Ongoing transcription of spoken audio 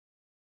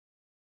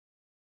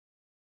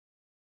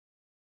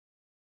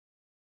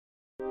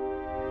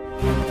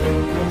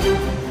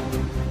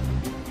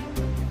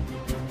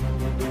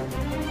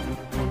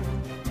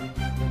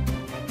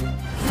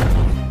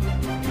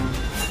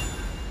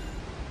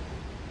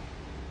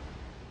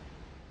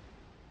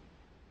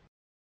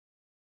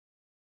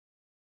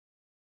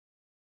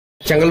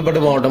செங்கல்பட்டு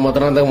மாவட்டம்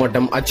மதுராந்தகம்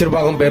வட்டம்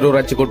அச்சிறுபாக்கம்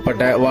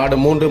பேரூராட்சிக்குட்பட்ட வார்டு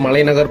 3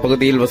 மலைநகர்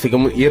பகுதியில்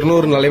வசிக்கும்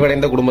 200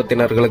 நலிவடைந்த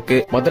குடும்பத்தினர்களுக்கு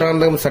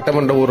மதுராந்தகம்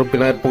சட்டமன்ற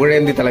உறுப்பினர்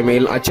புகழேந்தி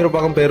தலைமையில்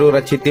அச்சிறுபாக்கம்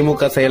பேரூராட்சி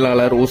திமுக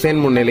செயலாளர்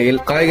உசேன் முன்னிலையில்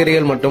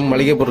காய்கறிகள் மற்றும்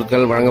மளிகை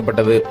பொருட்கள்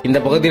வழங்கப்பட்டது.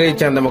 இந்த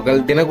பகுதியைச் சேர்ந்த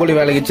மக்கள் தினக்கூலி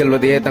வேலைக்கு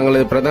செல்வதையே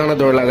தங்களது பிரதான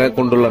தொழிலாக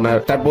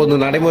கொண்டுள்ளனர். தற்போது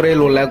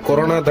நடைமுறையில் உள்ள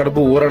கொரோனா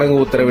தடுப்பு ஊரடங்கு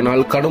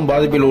உத்தரவினால் கடும்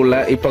பாதிப்பில்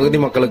உள்ள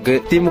இப்பகுதி மக்களுக்கு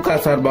திமுக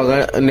சார்பாக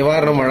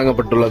நிவாரணம்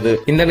வழங்கப்பட்டுள்ளது.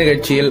 இந்த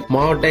நிகழ்ச்சியில்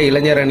மாவட்ட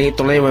இளைஞர் அணி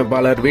துணை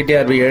அமைப்பாளர்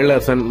VTRV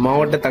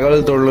மாவட்ட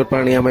தகவல் தொழில்நுட்ப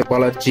அணி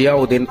அமைப்பாளர்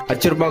ஜியாவுதீன்,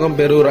 அச்சிறுபாக்கம்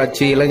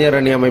பேரூராட்சி இளைஞர்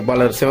அணி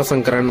அமைப்பாளர்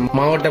சிவசங்கரன்,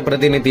 மாவட்ட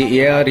பிரதிநிதி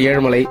AR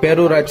ஏழுமலை,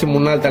 பேரூராட்சி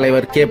முன்னாள்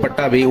தலைவர் K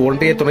பட்டாபி,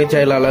 ஒன்றிய துணை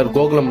செயலாளர்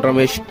கோகுலம்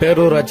ரமேஷ்,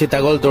 பேரூராட்சி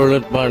தகவல்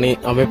தொழில்நுட்ப அணி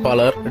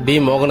அமைப்பாளர் D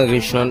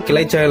மோகனகிருஷ்ணன்,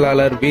 கிளை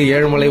செயலாளர் V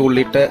ஏழுமலை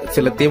உள்ளிட்ட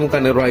சில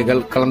திமுக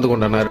நிர்வாகிகள் கலந்து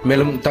கொண்டனர்.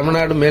 மேலும்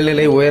தமிழ்நாடு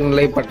மேல்நிலை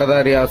உயர்நிலை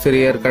பட்டதாரி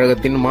ஆசிரியர்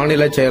கழகத்தின்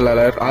மாநில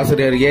செயலாளர்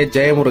ஆசிரியர் A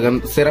ஜெயமுருகன்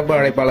சிறப்பு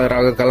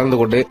அழைப்பாளராக கலந்து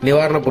கொண்டு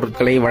நிவாரணப்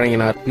பொருட்களை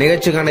வழங்கினார்.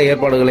 நிகழ்ச்சிக்கான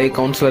ஏற்பாடுகளை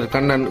கவுன்சிலர்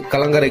கண்ணன்,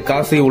 கலங்கரை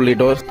காசி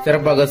உள்ளிட்டோர்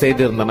சிறப்பாக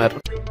செய்திருந்தனர்.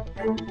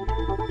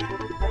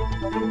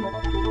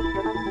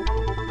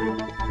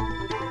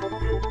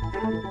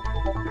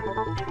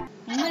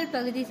 உங்கள்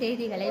பகுதி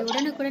செய்திகளை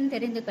உடனுக்குடன்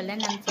தெரிந்து கொள்ள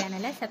நம்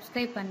சேனலை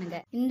சப்ஸ்கிரைப் பண்ணுங்க.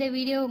 இந்த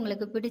வீடியோ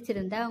உங்களுக்கு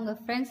பிடிச்சிருந்தா உங்க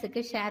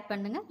ஃப்ரெண்ட்ஸுக்கு ஷேர்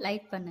பண்ணுங்க,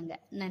 லைக் பண்ணுங்க.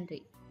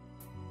 நன்றி.